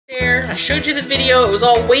I showed you the video. It was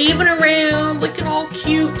all waving around, looking all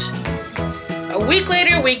cute. A week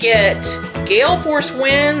later, we get gale force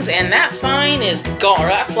winds, and that sign is gone.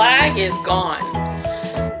 That flag is gone.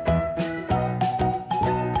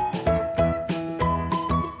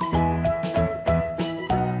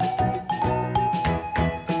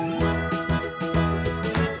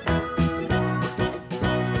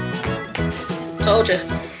 Told you.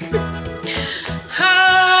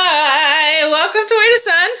 Hi, welcome to Way to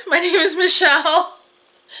Sun. My name is Michelle.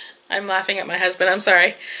 I'm laughing at my husband. I'm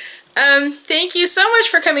sorry. Thank you so much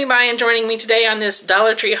for coming by and joining me today on this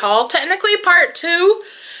Dollar Tree haul. Technically part 2.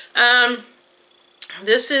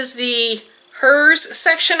 This is the hers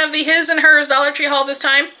section of the his and hers Dollar Tree haul this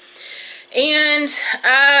time. And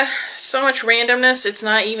so much randomness, it's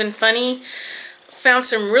not even funny. Found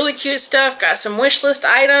some really cute stuff, got some wish list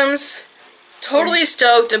items. Totally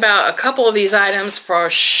stoked about a couple of these items for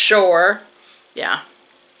sure. Yeah.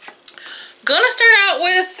 Gonna start out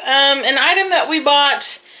with an item that we bought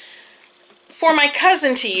for my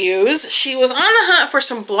cousin to use. She was on the hunt for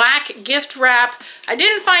some black gift wrap. I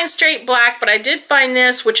didn't find straight black, but I did find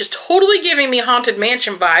this, which is totally giving me Haunted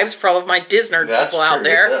Mansion vibes for all of my Disney people out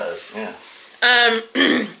there. That's true, it does,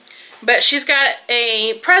 yeah. But she's got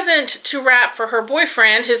a present to wrap for her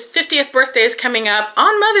boyfriend. His 50th birthday is coming up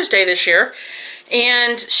on Mother's Day this year.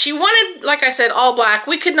 And she wanted, like I said, all black.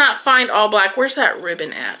 We could not find all black. Where's that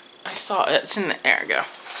ribbon at? I saw it. It's in the, there we go.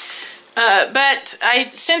 But I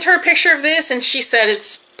sent her a picture of this, and she said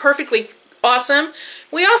it's perfectly awesome.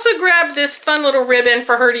 We also grabbed this fun little ribbon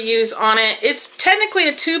for her to use on it. It's technically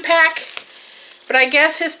a 2-pack, but I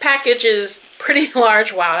guess his package is pretty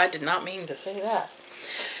large. Wow, I did not mean to say that.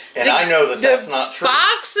 And I know that that's not true. The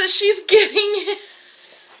box that she's getting,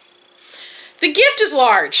 the gift is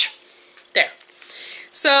large. There.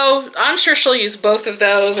 So I'm sure she'll use both of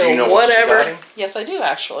those or whatever. What you got him? Yes, I do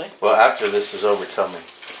actually. Well, after this is over, tell me.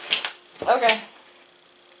 Okay.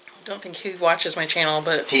 I don't think he watches my channel,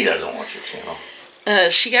 but he doesn't watch your channel.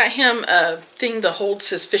 She got him a thing that holds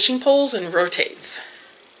his fishing poles and rotates.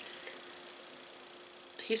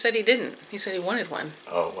 He said he didn't. He said he wanted one.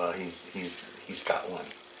 Oh well, he's got one.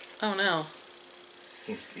 Oh no.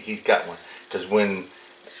 He's got one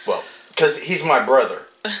because he's my brother.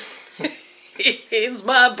 He's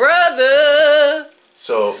my brother.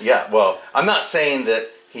 So yeah, well, I'm not saying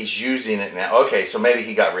that he's using it now. Okay, so maybe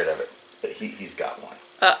he got rid of it, but he's got one.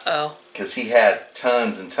 Uh-oh. Because he had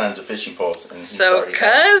tons and tons of fishing poles. And so,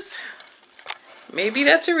 cuz maybe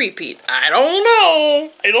that's a repeat. I don't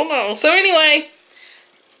know. I don't know. So anyway,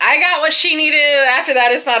 I got what she needed. After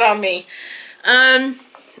that, it's not on me.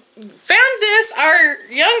 Found this. Our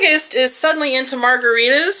youngest is suddenly into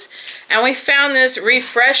margaritas, and we found this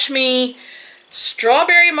Refresh Me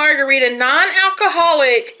strawberry margarita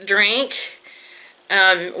non-alcoholic drink.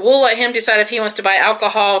 We'll let him decide if he wants to buy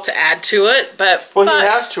alcohol to add to it, but he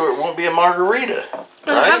has to. It won't be a margarita.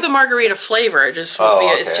 It'll have the margarita flavor. It just won't be.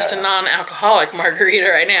 Okay. It's just a non-alcoholic margarita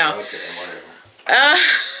right now. Okay, whatever.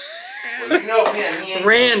 Well, you know him. He ain't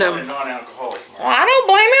random. A non-alcoholic. Well, I don't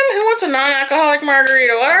blame him. Who wants a non-alcoholic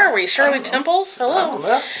margarita? What are we? Shirley Temples? Hello. I don't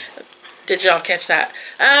know. Did y'all catch that?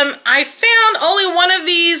 I found only one of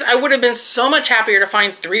these. I would have been so much happier to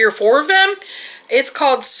find 3 or 4 of them. It's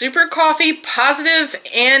called Super Coffee Positive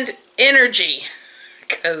and Energy,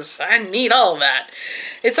 because I need all of that.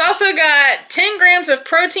 It's also got 10 grams of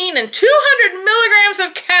protein and 200 milligrams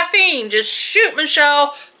of caffeine. Just shoot,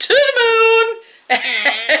 Michelle, to the moon.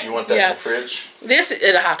 You want that in the fridge?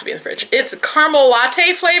 It'll have to be in the fridge. It's a caramel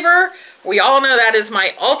latte flavor. We all know that is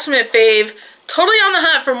my ultimate fave. Totally on the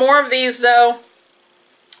hunt for more of these, though.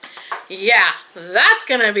 Yeah, that's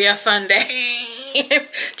gonna be a fun day.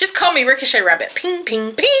 Just call me Ricochet Rabbit. Ping,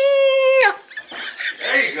 ping, ping.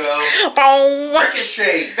 There you go. Boom.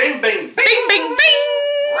 Ricochet. Bing, bing, bing. Bing, bing,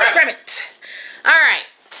 bing. Rabbit. All right.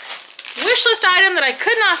 Wish list item that I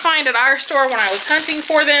could not find at our store when I was hunting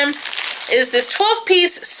for them is this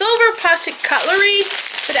 12-piece silver plastic cutlery,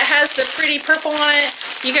 but it has the pretty purple on it.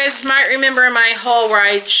 You guys might remember in my haul where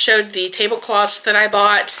I showed the tablecloths that I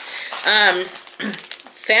bought.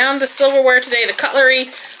 Found the silverware today, the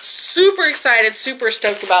cutlery. Super excited, super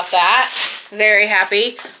stoked about that. Very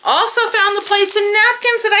happy. Also found the plates and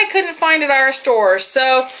napkins that I couldn't find at our store.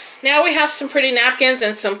 So now we have some pretty napkins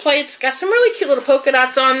and some plates. Got some really cute little polka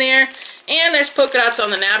dots on there. And there's polka dots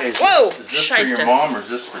on the napkin. Hey, whoa! Is this for your mom or is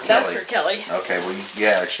this for Kelly? That's for Kelly. Okay, well,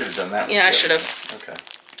 yeah, I should have done that. Yeah, I should have. Okay.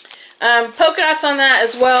 Polka dots on that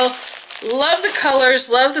as well. Love the colors.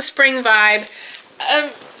 Love the spring vibe.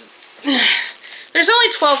 There's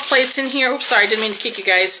only 12 plates in here. Oops, sorry, didn't mean to kick you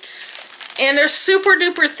guys. And they're super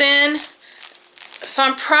duper thin. So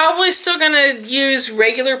I'm probably still going to use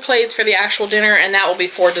regular plates for the actual dinner, and that will be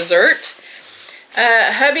for dessert.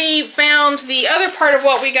 Hubby found the other part of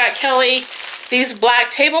what we got Kelly, these black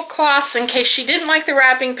tablecloths, in case she didn't like the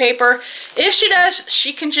wrapping paper. If she does,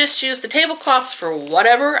 she can just use the tablecloths for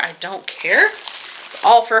whatever. I don't care. It's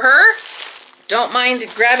all for her. Don't mind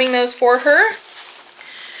grabbing those for her.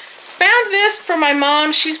 Found this for my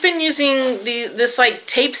mom. She's been using this like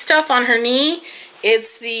tape stuff on her knee.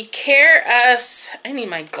 It's the Care Us. I need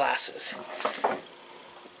my glasses.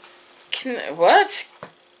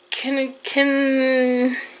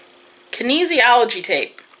 Kinesiology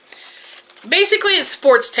tape. Basically, it's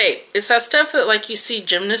sports tape. It's that stuff that like you see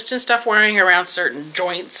gymnasts and stuff wearing around certain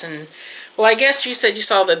joints. And well, I guess you said you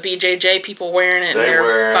saw the BJJ people wearing it in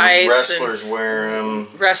their fights. Wrestlers wear them.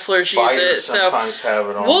 Wrestlers use it. So sometimes have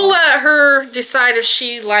it on. We'll let her decide if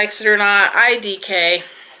she likes it or not. IDK.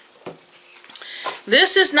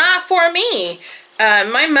 This is not for me.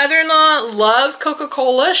 My mother-in-law loves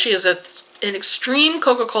Coca-Cola. She is an extreme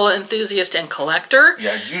Coca-Cola enthusiast and collector.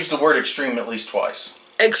 Yeah, use the word extreme at least twice.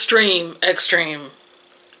 Extreme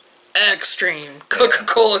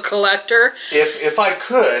Coca-Cola collector. If I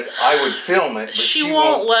could, I would film it. But she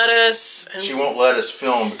won't let us. She won't let us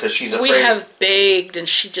film because she's afraid. We have begged and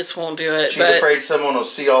she just won't do it. She's afraid someone will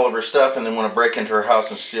see all of her stuff and then want to break into her house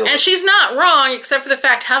and steal it. And she's not wrong, except for the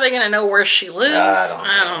fact, how are they going to know where she lives?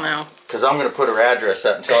 I don't know. Because I'm going to put her address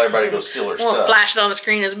up and tell everybody to go steal her stuff. We'll flash it on the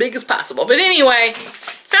screen as big as possible. But anyway,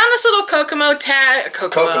 found this little Kokomo tag.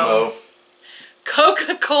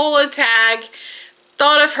 Coca-Cola tag.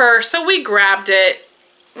 Thought of her, so we grabbed it.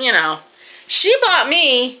 You know, she bought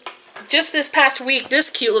me just this past week this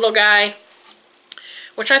cute little guy,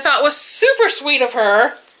 which I thought was super sweet of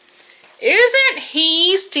her. Isn't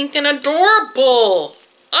he stinking adorable?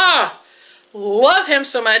 Love him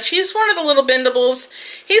so much. He's one of the little bendables.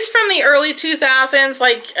 He's from the early 2000s,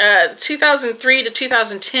 like 2003 to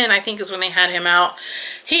 2010, I think is when they had him out.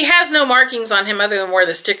 He has no markings on him other than where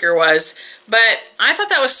the sticker was, but I thought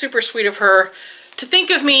that was super sweet of her to think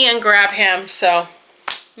of me and grab him. So,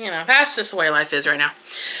 you know, that's just the way life is right now.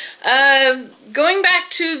 Going back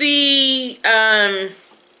to the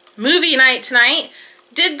movie night tonight,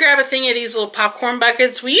 did grab a thing of these little popcorn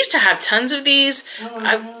buckets. We used to have tons of these.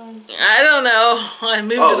 I don't know. I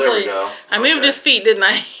moved his feet. I moved his feet, didn't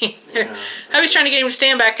I? Yeah. I was trying to get him to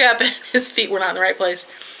stand back up and his feet were not in the right place.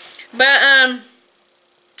 But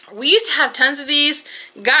we used to have tons of these.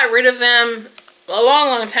 Got rid of them a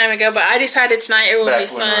long time ago, but I decided tonight it would be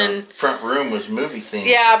fun. Our front room was movie themed.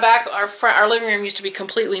 Yeah, our living room used to be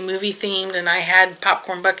completely movie themed, and I had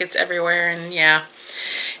popcorn buckets everywhere, and yeah.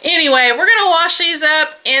 Anyway, we're gonna wash these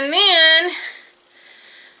up, and then,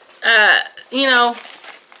 you know,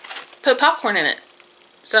 put popcorn in it.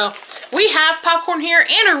 So we have popcorn here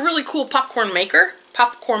and a really cool popcorn maker,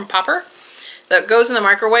 popcorn popper that goes in the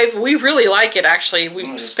microwave. We really like it, actually.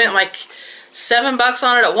 We spent like $7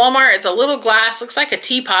 on it at Walmart. It's a little glass, looks like a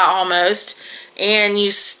teapot almost, and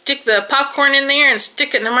you stick the popcorn in there and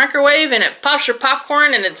stick it in the microwave and it pops your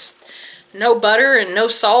popcorn, and it's no butter and no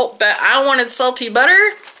salt, but I wanted salty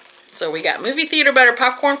butter, so we got movie theater butter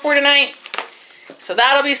popcorn for tonight. So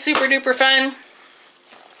that'll be super duper fun.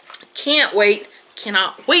 Can't wait.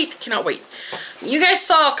 Cannot wait. You guys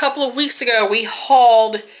saw a couple of weeks ago we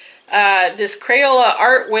hauled this Crayola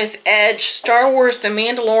Art with Edge Star Wars The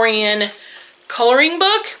Mandalorian coloring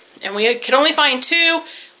book, and we could only find 2.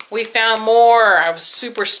 We found more. I was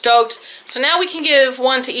super stoked. So now we can give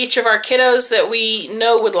one to each of our kiddos that we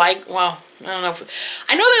know would like, well, I don't know.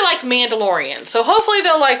 I know they like Mandalorian, so hopefully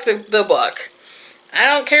they'll like the book. I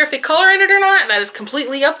don't care if they color in it or not. That is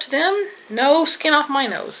completely up to them. No skin off my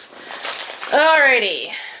nose.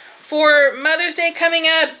 Alrighty. For Mother's Day coming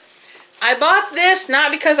up, I bought this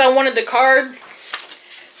not because I wanted the card,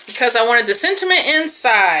 because I wanted the sentiment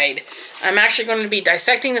inside. I'm actually going to be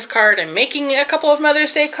dissecting this card and making a couple of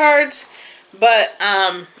Mother's Day cards, but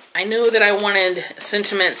I knew that I wanted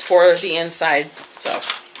sentiments for the inside, so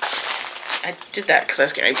I did that because I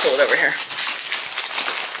was going to pull it over here.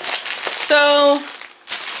 So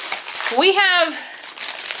we have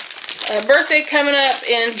a birthday coming up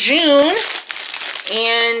in June,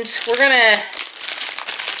 and we're going to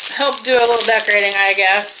help do a little decorating, I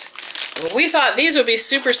guess. We thought these would be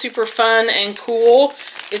super fun and cool.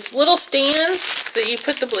 It's little stands that you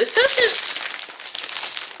put the... It says this...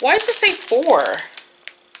 Why does it say 4?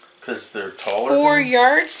 Because they're taller. 4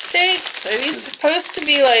 yardsticks? Are these supposed to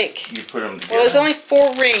be like... You put them together. Well, there's only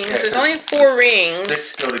 4 rings. Yeah, there's only 4 rings.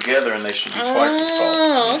 Sticks go together and they should be twice as tall.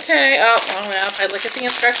 Oh, okay. Oh, well, now if I look at the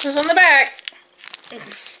instructions on the back...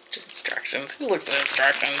 It's just instructions. Who looks at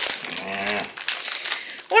instructions? Yeah.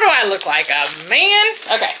 What do I look like, a man?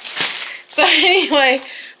 Okay. So anyway,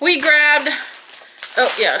 we grabbed,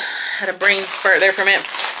 oh yeah, had a brain fart there for a minute.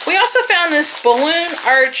 We also found this balloon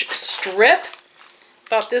arch strip.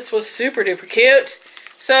 Thought this was super duper cute.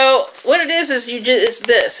 So what it is you just, it's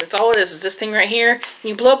this. It's all it is this thing right here.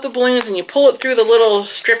 You blow up the balloons and you pull it through the little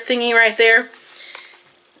strip thingy right there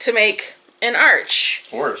to make an arch.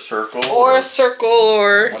 Or a circle. Or a circle,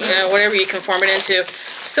 or whatever. You know, whatever you can form it into.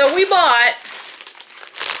 So we bought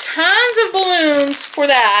tons of balloons for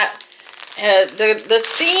that. The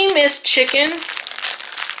theme is chicken.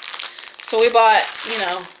 So we bought, you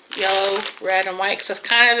know, yellow, red, and white because that's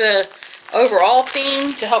kind of the overall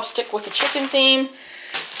theme to help stick with the chicken theme.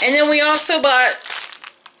 And then we also bought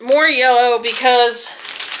more yellow because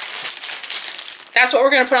that's what we're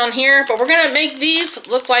going to put on here. But we're going to make these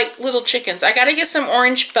look like little chickens. I got to get some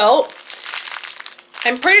orange felt.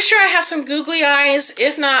 I'm pretty sure I have some googly eyes.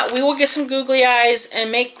 If not, we will get some googly eyes and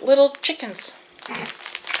make little chickens.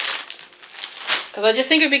 Because I just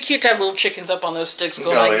think it'd be cute to have little chickens up on those sticks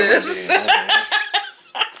going like this.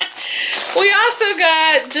 We also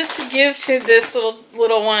got, just to give to this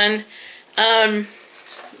little one,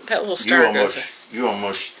 that little star you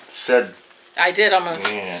almost said. I did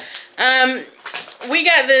almost. Yeah. We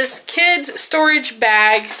got this kids storage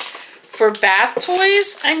bag for bath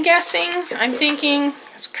toys, I'm guessing. I'm thinking.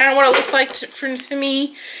 That's kind of what it looks like to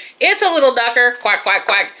me. It's a little ducker. Quack, quack,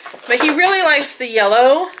 quack. But he really likes the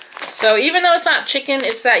yellow. So even though it's not chicken,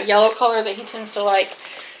 it's that yellow color that he tends to like.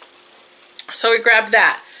 So we grabbed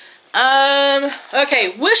that. Okay,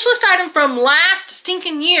 wish list item from last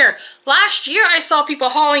stinking year. Last year I saw people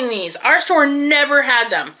hauling these. Our store never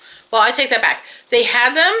had them. Well, I take that back. They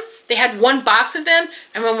had them. They had one box of them,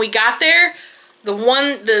 and when we got there, the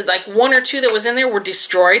like one or two that was in there were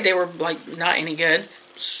destroyed. They were like not any good.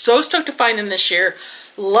 So stoked to find them this year.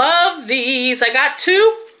 Love these. I got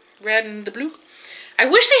two, red and the blue. I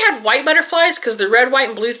wish they had white butterflies because the red, white,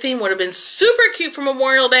 and blue theme would have been super cute for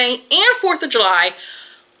Memorial Day and 4th of July.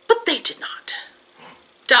 But they did not.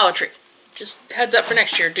 Dollar Tree. Just heads up for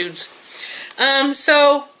next year, dudes.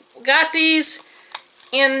 So, got these,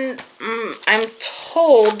 and I'm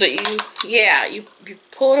told that you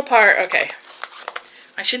pull it apart. Okay.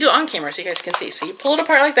 I should do it on camera so you guys can see. So you pull it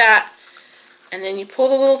apart like that, and then you pull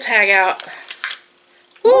the little tag out.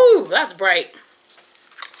 Woo! That's bright.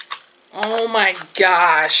 Oh my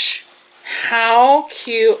gosh. How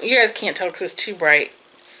cute. You guys can't tell because it's too bright.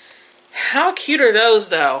 How cute are those,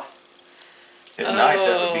 though? At night,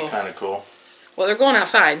 that would be kind of cool. Well, they're going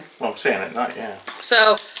outside. Well, I'm saying at night, yeah.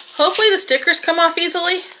 So, hopefully the stickers come off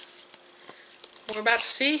easily. We're about to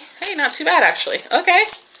see. Hey, not too bad, actually. Okay.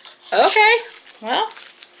 Okay. Well,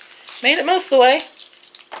 made it most of the way.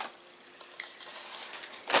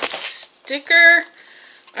 Sticker.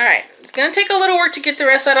 Alright. It's going to take a little work to get the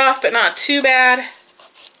rest of that off, but not too bad.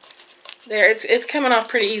 There. It's coming off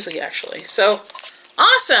pretty easily, actually. So,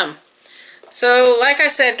 awesome. So, like I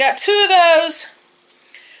said, got two of those.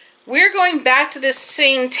 We're going back to this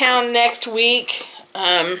same town next week.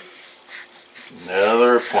 Another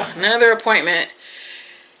appointment. Another appointment.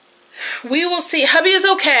 We will see. Hubby is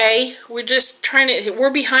okay. We're just trying to... We're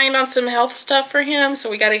behind on some health stuff for him,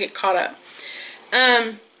 so we got to get caught up.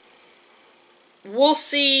 We'll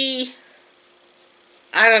see.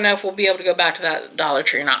 I don't know if we'll be able to go back to that Dollar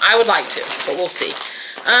Tree or not. I would like to, but we'll see.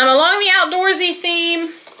 Along the outdoorsy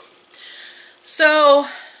theme... So,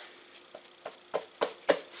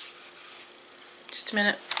 just a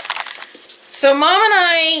minute. So, Mom and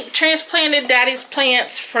I transplanted Daddy's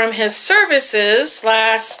plants from his services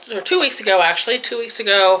 2 weeks ago, actually. 2 weeks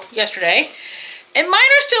ago, yesterday. And mine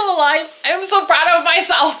are still alive. I'm so proud of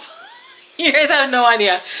myself. You guys have no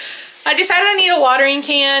idea. I decided I need a watering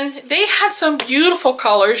can. They had some beautiful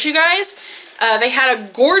colors, you guys. They had a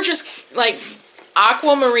gorgeous, like,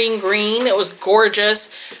 aquamarine green. It was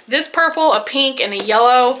gorgeous. This purple, a pink, and a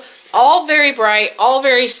yellow. All very bright, all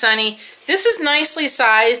very sunny. This is nicely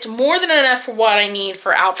sized, more than enough for what I need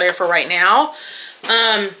for out there for right now.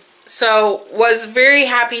 So was very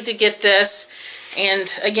happy to get this.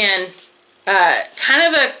 And again,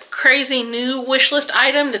 kind of a crazy new wish list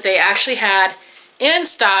item that they actually had in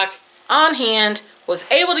stock, on hand.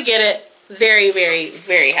 Was able to get it. Very, very,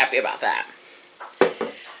 very happy about that.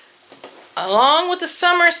 Along with the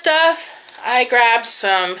summer stuff, I grabbed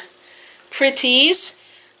some pretties.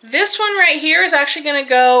 This one right here is actually going to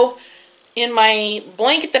go in my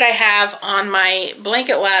blanket that I have on my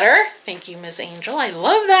blanket ladder. Thank you, Miss Angel. I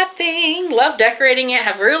love that thing. Love decorating it.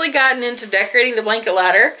 Have really gotten into decorating the blanket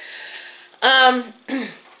ladder. I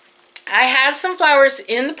had some flowers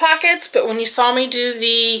in the pockets, but when you saw me do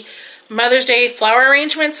the Mother's Day flower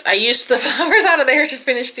arrangements. I used the flowers out of there to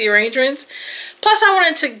finish the arrangements. Plus I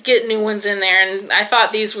wanted to get new ones in there, and I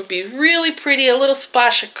thought these would be really pretty. A little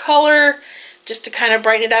splash of color just to kind of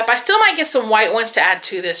brighten it up. I still might get some white ones to add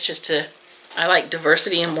to this just to, I like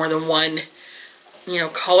diversity in more than one, you know,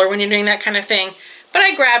 color when you're doing that kind of thing. But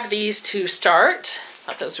I grabbed these to start.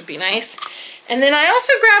 Thought those would be nice. And then I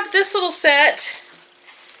also grabbed this little set,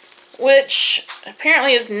 which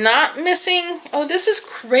apparently is not missing. Oh, this is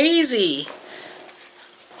crazy.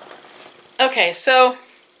 Okay, so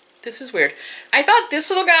this is weird. I thought this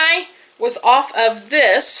little guy was off of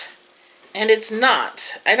this, and it's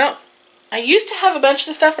not. I used to have a bunch of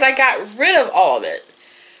the stuff, but I got rid of all of it.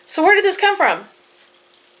 So where did this come from?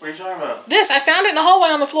 What are you talking about? This, I found it in the hallway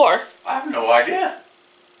on the floor. I have no idea.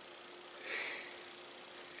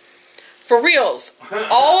 For reals,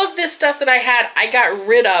 all of this stuff that I had, I got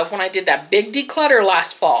rid of when I did that big declutter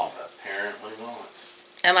last fall. Apparently not.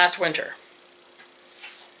 And last winter.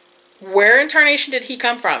 Where in tarnation did he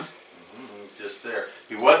come from? Just there.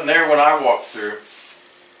 He wasn't there when I walked through.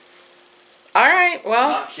 Alright, well.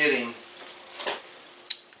 Not kidding.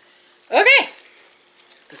 Okay.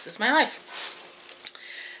 This is my life.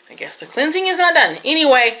 I guess the cleansing is not done.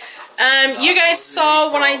 Anyway, you guys saw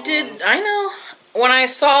when I did, I know. When I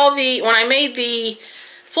made the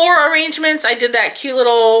floor arrangements, I did that cute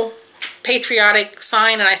little patriotic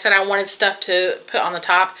sign, and I said I wanted stuff to put on the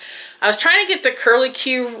top. I was trying to get the curly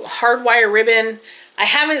Q hardwire ribbon. I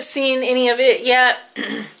haven't seen any of it yet,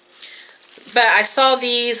 but I saw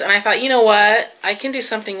these and I thought, you know what? I can do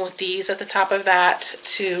something with these at the top of that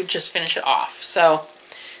to just finish it off. So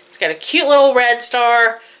it's got a cute little red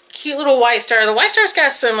star, cute little white star. The white star's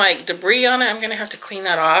got some like debris on it. I'm going to have to clean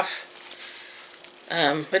that off.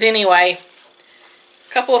 But anyway,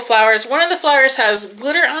 a couple of flowers. One of the flowers has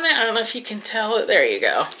glitter on it. I don't know if you can tell it. There you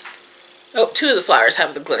go. Oh, two of the flowers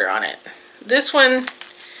have the glitter on it. This one's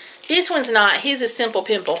not. He's a simple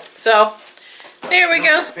pimple. So, there we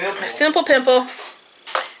go. A simple pimple.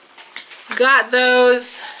 Got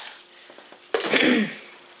those.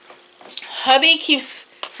 Hubby keeps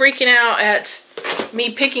freaking out at me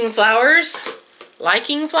picking flowers,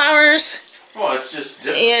 liking flowers. Well, it's just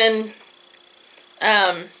different.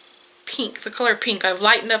 And pink, the color pink. I've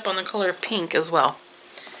lightened up on the color pink as well.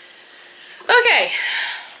 Okay.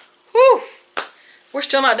 Whew. We're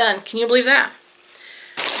still not done. Can you believe that?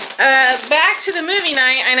 Back to the movie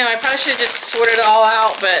night. I know I probably should have just sorted it all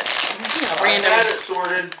out, but you know, I had it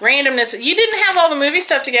sorted. Randomness. You didn't have all the movie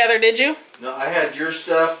stuff together, did you? No, I had your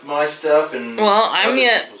stuff, my stuff, and well, I'm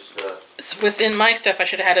yet stuff. Within my stuff. I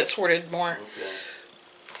should have had it sorted more. Okay.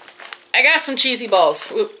 I got some cheesy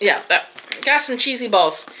balls. Oop, yeah, got some cheesy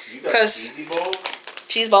balls. You got cheesy balls?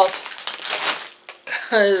 Cheese balls.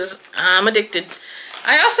 Because I'm addicted.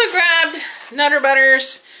 I also grabbed Nutter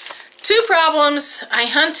Butters. Two problems. I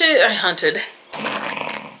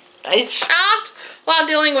shopped while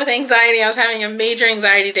dealing with anxiety. I was having a major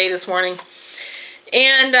anxiety day this morning.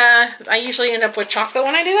 And I usually end up with chocolate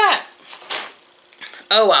when I do that.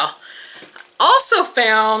 Oh well. Also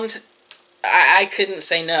found, I couldn't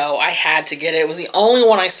say no. I had to get it. It was the only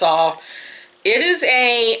one I saw. It is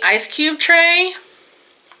a ice cube tray.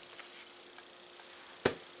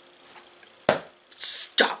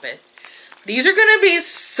 Stop it. These are gonna be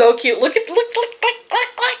so cute. Look.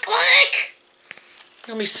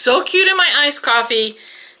 Gonna be so cute in my iced coffee.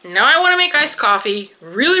 Now I want to make iced coffee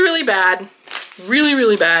really, really bad. Really,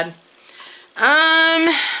 really bad.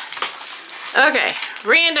 Okay.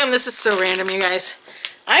 Random. This is so random, you guys.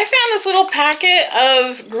 I found this little packet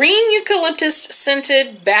of green eucalyptus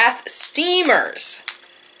scented bath steamers.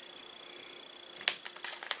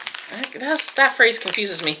 That phrase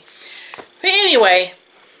confuses me. But anyway,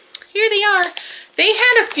 here they are. They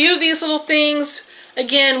had a few of these little things.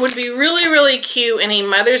 Again, would be really, really cute in a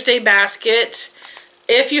Mother's Day basket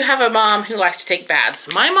if you have a mom who likes to take baths.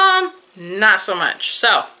 My mom, not so much.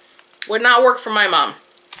 So, would not work for my mom.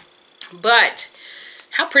 But,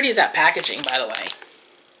 how pretty is that packaging, by the way?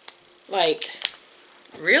 Like,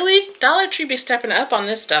 really? Dollar Tree be stepping up on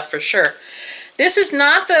this stuff for sure. This is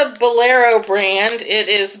not the Bolero brand. It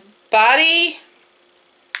is Body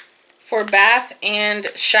for Bath and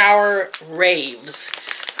Shower Raves.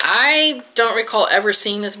 I don't recall ever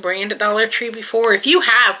seeing this brand at Dollar Tree before. If you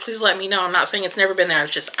have, please let me know. I'm not saying it's never been there.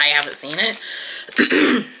 It's just I haven't seen it.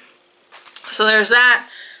 So there's that.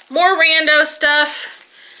 More rando stuff.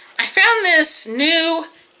 I found this new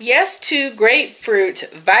Yes to Grapefruit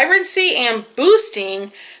Vibrancy and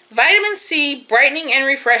Boosting Vitamin C Brightening and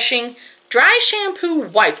Refreshing Dry Shampoo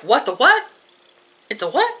Wipe. What the what? It's a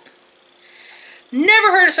what? Never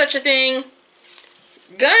heard of such a thing.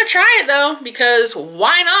 Gonna try it though, because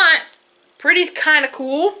why not? Pretty kind of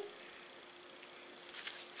cool.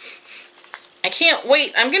 I can't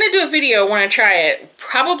wait. I'm going to do a video when I try it.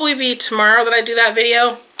 Probably be tomorrow that I do that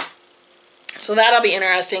video. So that'll be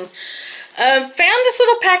interesting. Found this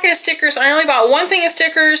little packet of stickers. I only bought one thing of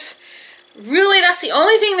stickers. Really, that's the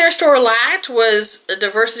only thing their store lacked was a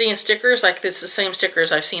diversity in stickers. Like, it's the same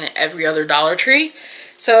stickers I've seen at every other Dollar Tree.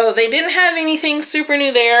 So they didn't have anything super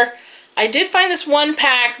new there. I did find this one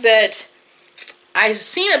pack that I've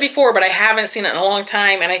seen it before, but I haven't seen it in a long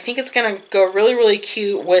time. And I think it's going to go really, really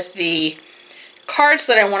cute with the cards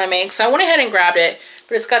that I want to make. So I went ahead and grabbed it.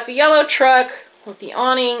 But it's got the yellow truck with the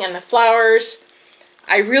awning and the flowers.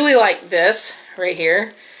 I really like this right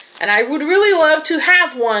here. And I would really love to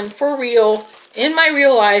have one for real, in my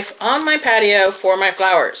real life, on my patio for my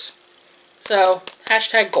flowers. So,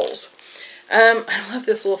 hashtag goals. I love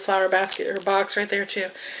this little flower basket or box right there too.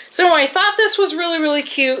 So anyway, I thought this was really, really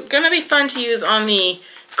cute. Gonna be fun to use on the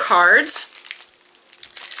cards.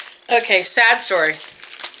 Okay, sad story.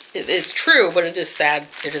 It's true, but it is sad.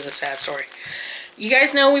 It is a sad story. You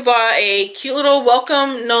guys know we bought a cute little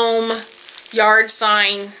welcome gnome yard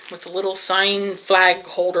sign with a little sign flag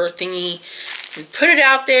holder thingy. We put it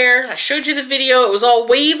out there. I showed you the video. It was all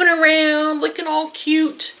waving around, looking all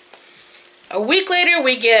cute. A week later,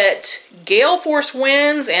 we get gale force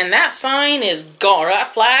winds, and that sign is gone. Or that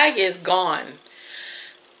flag is gone.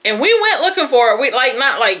 And we went looking for it. We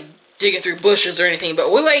not like digging through bushes or anything,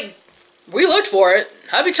 but we looked for it.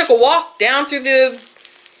 Hubby took a walk down through the,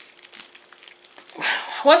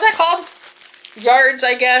 what's that called? Yards,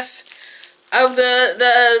 I guess, of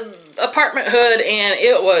the apartment hood, and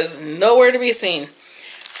it was nowhere to be seen.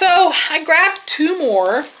 So I grabbed two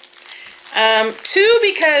more. Two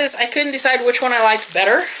because I couldn't decide which one I liked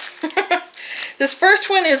better. This first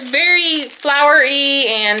one is very flowery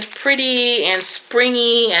and pretty and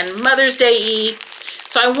springy and Mother's Day-y.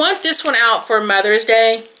 So I want this one out for Mother's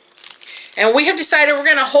Day. And we have decided we're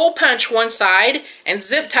going to hole punch one side and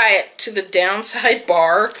zip tie it to the downside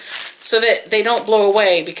bar so that they don't blow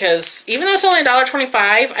away, because even though it's only $1.25,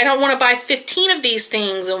 I don't want to buy 15 of these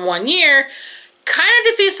things in 1 year. Kind of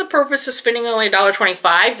defeats the purpose of spending only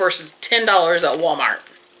 $1.25 versus $10 at Walmart.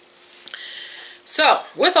 So,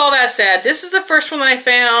 with all that said, this is the first one that I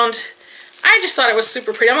found. I just thought it was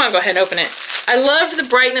super pretty. I'm going to go ahead and open it. I loved the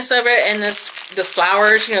brightness of it and the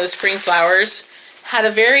flowers, you know, the spring flowers. Had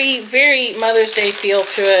a very, very Mother's Day feel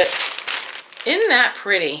to it. Isn't that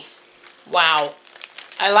pretty? Wow.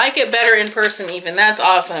 I like it better in person even. That's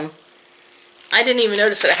awesome. I didn't even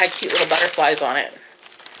notice that it had cute little butterflies on it.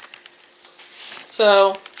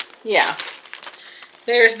 So, yeah.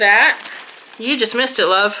 There's that. You just missed it,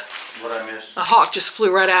 love. What I missed? A hawk just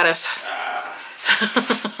flew right at us.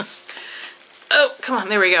 Oh, come on.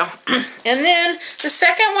 There we go. And then the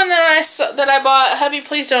second one that I bought, hubby,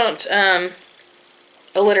 please don't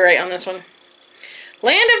alliterate on this one.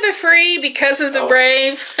 Land of the Free because of the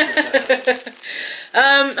Brave.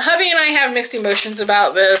 Hubby and I have mixed emotions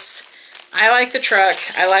about this. I like the truck.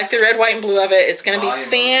 I like the red, white, and blue of it. It's going to be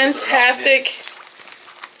fantastic.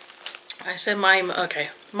 I said okay.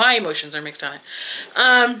 My emotions are mixed on it.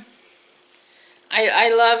 I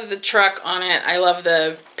love the truck on it. I love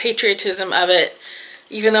the patriotism of it.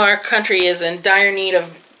 Even though our country is in dire need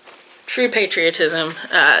of true patriotism,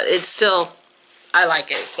 it's still, I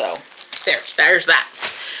like it. So, there's that.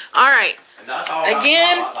 Alright.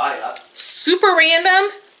 Again, super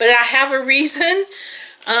random, but I have a reason.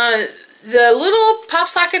 The little pop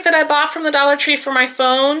socket that I bought from the Dollar Tree for my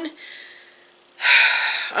phone,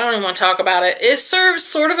 I don't even want to talk about it. It serves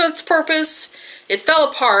sort of its purpose. It fell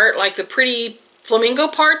apart, like the pretty flamingo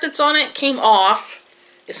part that's on it came off.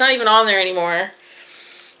 It's not even on there anymore.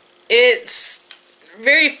 It's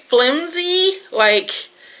very flimsy, like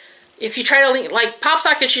if you try to lean, like pop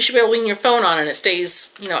sockets, you should be able to lean your phone on and it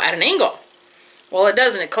stays, you know, at an angle. Well, it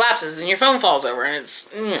doesn't. It collapses and your phone falls over, and it's,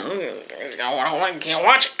 you can't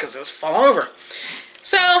watch it because it's falling over.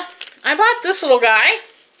 So I bought this little guy.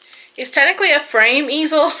 It's technically a frame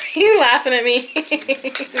easel. You laughing at me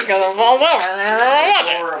because it falls over.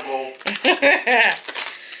 Horrible.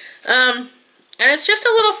 And it's just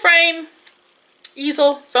a little frame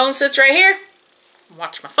easel. Phone sits right here.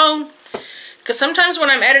 Watch my phone. Because sometimes when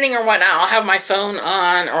I'm editing or whatnot, I'll have my phone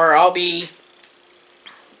on, or I'll be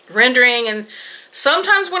rendering, and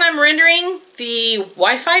sometimes when I'm rendering, the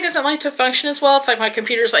Wi-Fi doesn't like to function as well. It's like my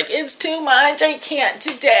computer's like, it's too much, I can't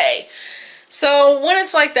today. So when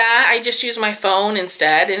it's like that, I just use my phone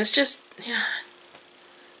instead, and it's just, yeah,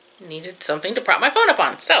 needed something to prop my phone up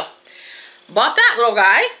on. So, bought that little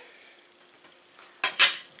guy.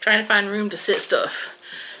 Trying to find room to sit stuff.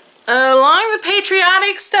 Along the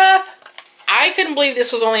patriotic stuff, I couldn't believe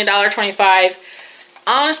this was only $1.25.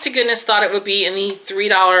 Honest to goodness, thought it would be in the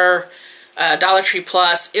 $3 Dollar Tree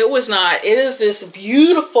Plus. It was not. It is this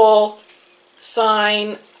beautiful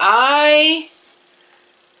sign. I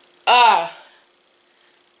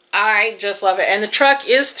just love it. And the truck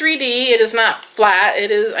is 3D. It is not flat.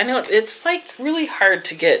 It is, I know it's like really hard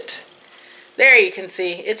to get. There you can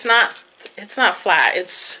see. It's not flat.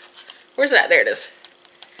 It's, where's that? There it is.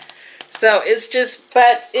 So it's just,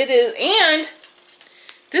 but it is, and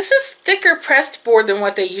this is thicker pressed board than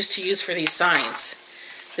what they used to use for these signs.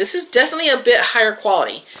 This is definitely a bit higher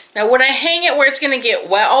quality. Now, would I hang it where it's going to get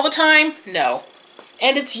wet all the time? No.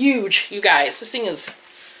 And it's huge, you guys. This thing is,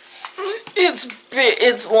 it's big,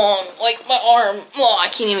 it's long, like my arm. Well, I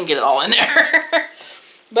can't even get it all in there.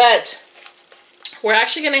 But we're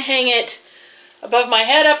actually going to hang it above my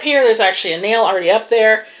head up here. There's actually a nail already up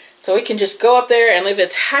there. So it can just go up there and live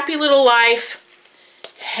its happy little life,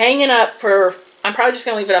 hanging up for, I'm probably just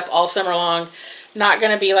going to leave it up all summer long. Not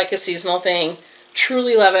going to be like a seasonal thing.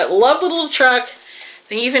 Truly love it. Love the little truck.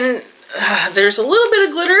 And even, there's a little bit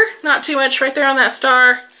of glitter, not too much right there on that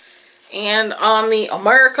star. And on the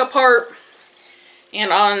America part.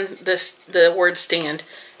 And on this, the word stand.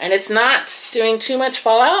 And it's not doing too much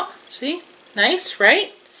fallout. See? Nice,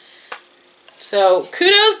 right? So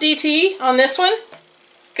kudos DT on this one.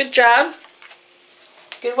 Good job.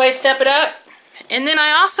 Good way to step it up. And then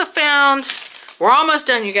I also found, we're almost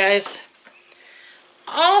done, you guys.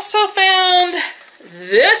 Also found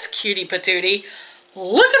this cutie patootie.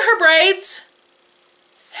 Look at her braids.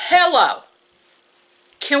 Hello.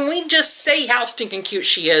 Can we just say how stinking cute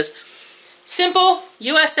she is? Simple,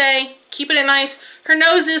 USA, keeping it nice. Her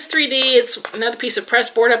nose is 3D. It's another piece of press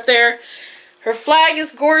board up there. Her flag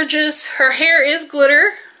is gorgeous. Her hair is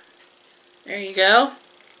glitter. There you go.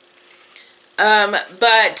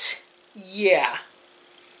 But yeah,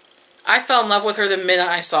 I fell in love with her the minute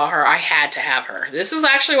I saw her. I had to have her. This is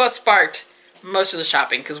actually what sparked most of the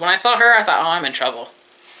shopping, because when I saw her, I thought, oh, I'm in trouble.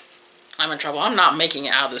 I'm in trouble. I'm not making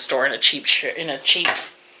it out of the store in a cheap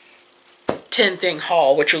 10 thing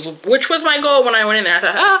haul, which was my goal when I went in there. I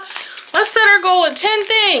thought, let's set our goal at 10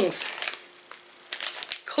 things.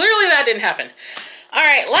 Clearly that didn't happen. All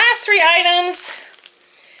right, last 3 items.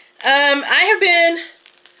 I have been,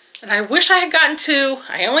 and I wish I had gotten 2.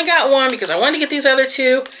 I only got 1 because I wanted to get these other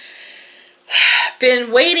 2.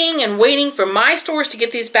 Been waiting and waiting for my stores to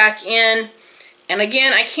get these back in. And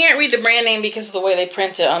again, I can't read the brand name because of the way they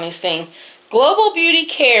print it on these things. Global Beauty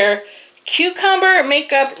Care Cucumber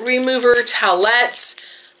Makeup Remover Towelettes.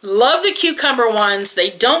 Love the cucumber ones. They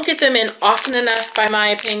don't get them in often enough, by my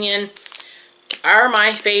opinion. Are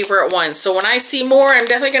my favorite ones. So when I see more, I'm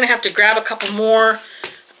definitely going to have to grab a couple more.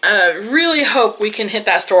 Really hope we can hit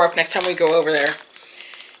that store up next time we go over there.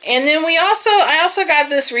 And then I also got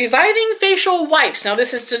this Reviving Facial Wipes. Now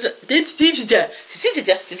this does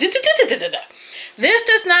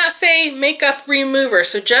not say makeup remover.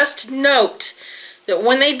 So just note that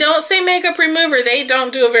when they don't say makeup remover, they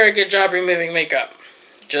don't do a very good job removing makeup.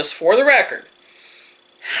 Just for the record.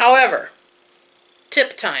 However,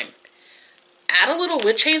 tip time. Add a little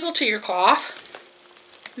witch hazel to your cloth.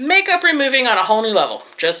 Makeup removing on a whole new level.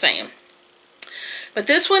 Just saying. But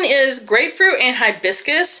this one is grapefruit and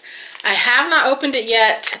hibiscus. I have not opened it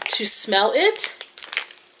yet to smell it.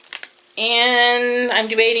 And I'm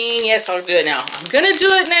debating, yes, I'll do it now. I'm going to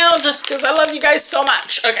do it now just because I love you guys so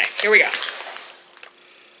much. Okay, here we go.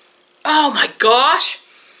 Oh my gosh.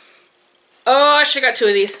 Oh, I should have got 2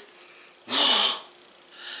 of these.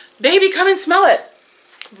 Baby, come and smell it.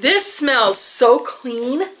 This smells so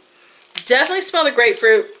clean. Definitely smell the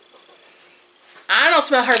grapefruit. I don't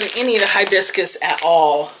smell hardly any of the hibiscus at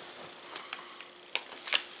all.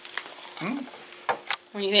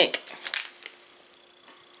 What do you think?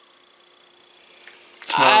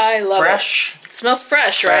 I love fresh. It. It smells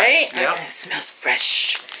fresh, right? Yep. Okay, it smells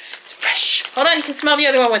fresh. It's fresh. Hold on, you can smell the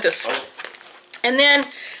other one with us. And then,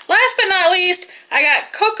 last but not least, I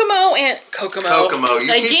got Kokomo and Kokomo.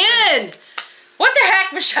 Again. What the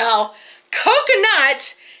heck, Michelle?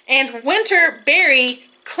 Coconut and Winter Berry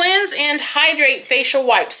Cleanse and Hydrate Facial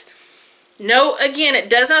Wipes. No, again, it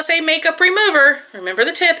does not say makeup remover. Remember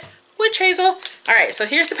the tip, witch hazel. All right, so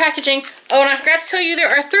here's the packaging. Oh, and I forgot to tell you there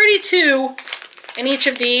are 32 in each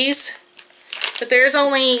of these, but there's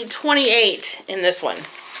only 28 in this one.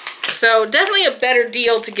 So definitely a better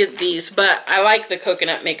deal to get these, but I like the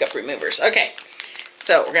coconut makeup removers. Okay,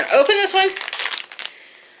 so we're gonna open this one.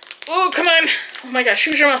 Oh, come on. Oh my gosh,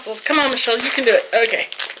 use your muscles. Come on, Michelle, you can do it. Okay.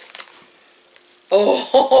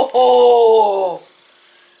 Oh,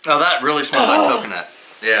 that really smells like coconut.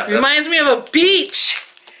 Yeah. Reminds me of a beach.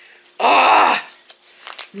 Ah.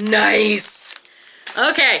 Nice.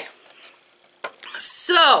 Okay.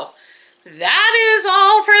 So, that is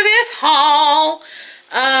all for this haul.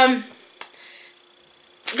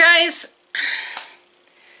 Guys,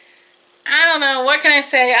 I don't know. What can I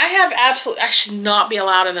say? I should not be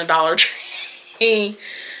allowed in a Dollar Tree.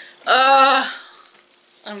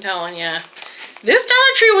 I'm telling you. This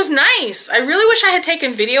Dollar Tree was nice. I really wish I had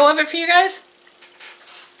taken video of it for you guys.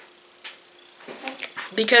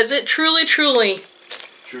 Because it truly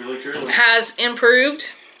has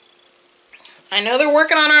improved. I know they're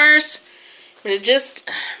working on ours, but it just...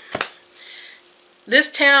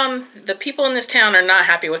 This town, the people in this town are not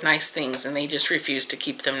happy with nice things, and they just refuse to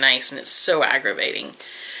keep them nice, and it's so aggravating.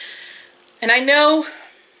 And I know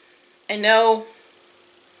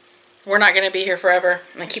we're not going to be here forever.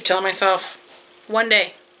 And I keep telling myself, one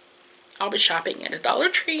day, I'll be shopping at a Dollar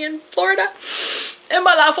Tree in Florida, and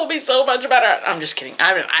my life will be so much better. I'm just kidding.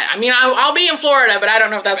 I mean, I'll be in Florida, but I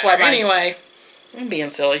don't know if that's why. Anyway, I'm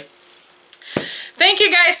being silly. Thank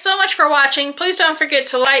you guys so much for watching. Please don't forget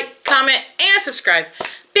to like, comment, and subscribe.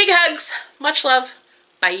 Big hugs. Much love.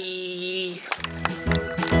 Bye.